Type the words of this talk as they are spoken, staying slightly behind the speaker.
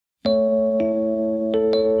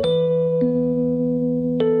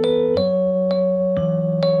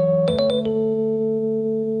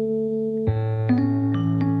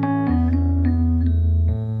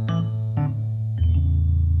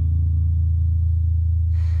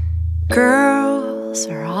Girls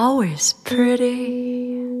are always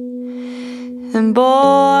pretty, and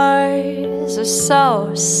boys are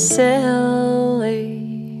so silly.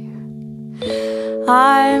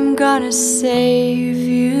 I'm gonna save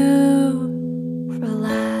you for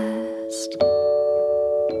last.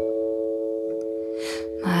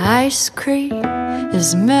 My ice cream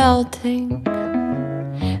is melting,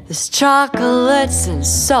 this chocolate's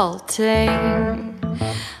insulting.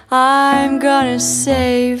 I'm gonna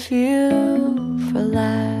save you for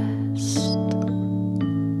last.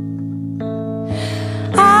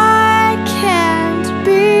 I can't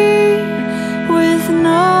be with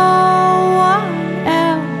no one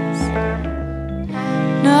else.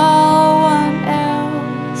 No one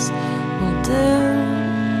else will do.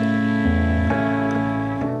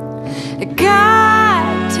 I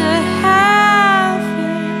got to have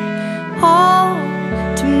it all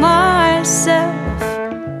to myself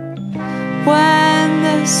when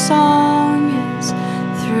this song is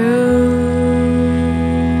through.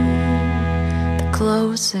 The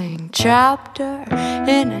closing chapter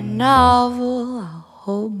in a novel, I'll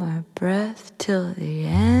hold my breath till the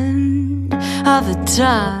end of the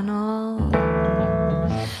tunnel.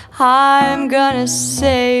 I'm gonna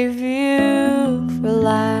save you for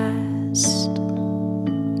last.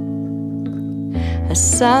 A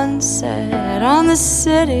sunset on the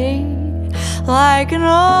city, like an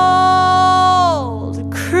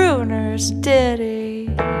old crooner's ditty.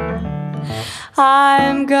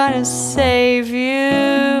 I'm gonna save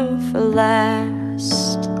you for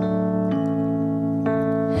last.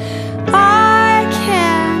 I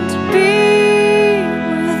can't be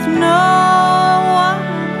with no one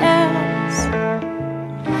else.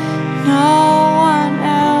 No one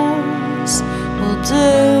else will do.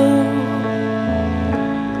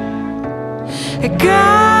 I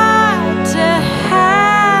got to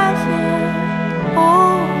have it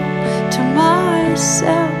all to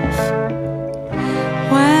myself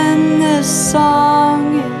when this song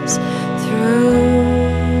is through.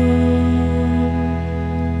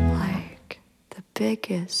 Like the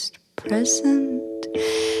biggest present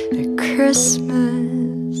at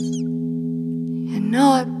Christmas, you know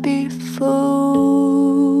I'd be a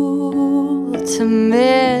fool to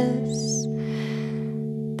miss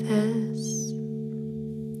this.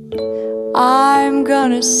 I'm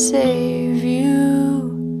gonna save you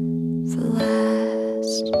for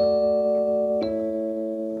last.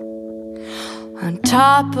 On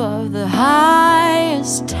top of the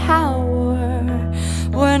highest tower,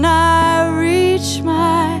 when I reach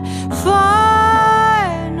my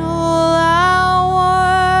final hour,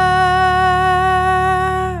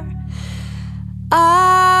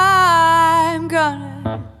 I'm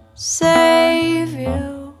gonna save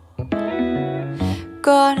you.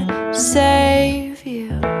 Gonna save you.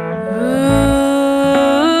 Ooh,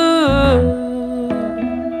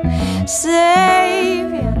 save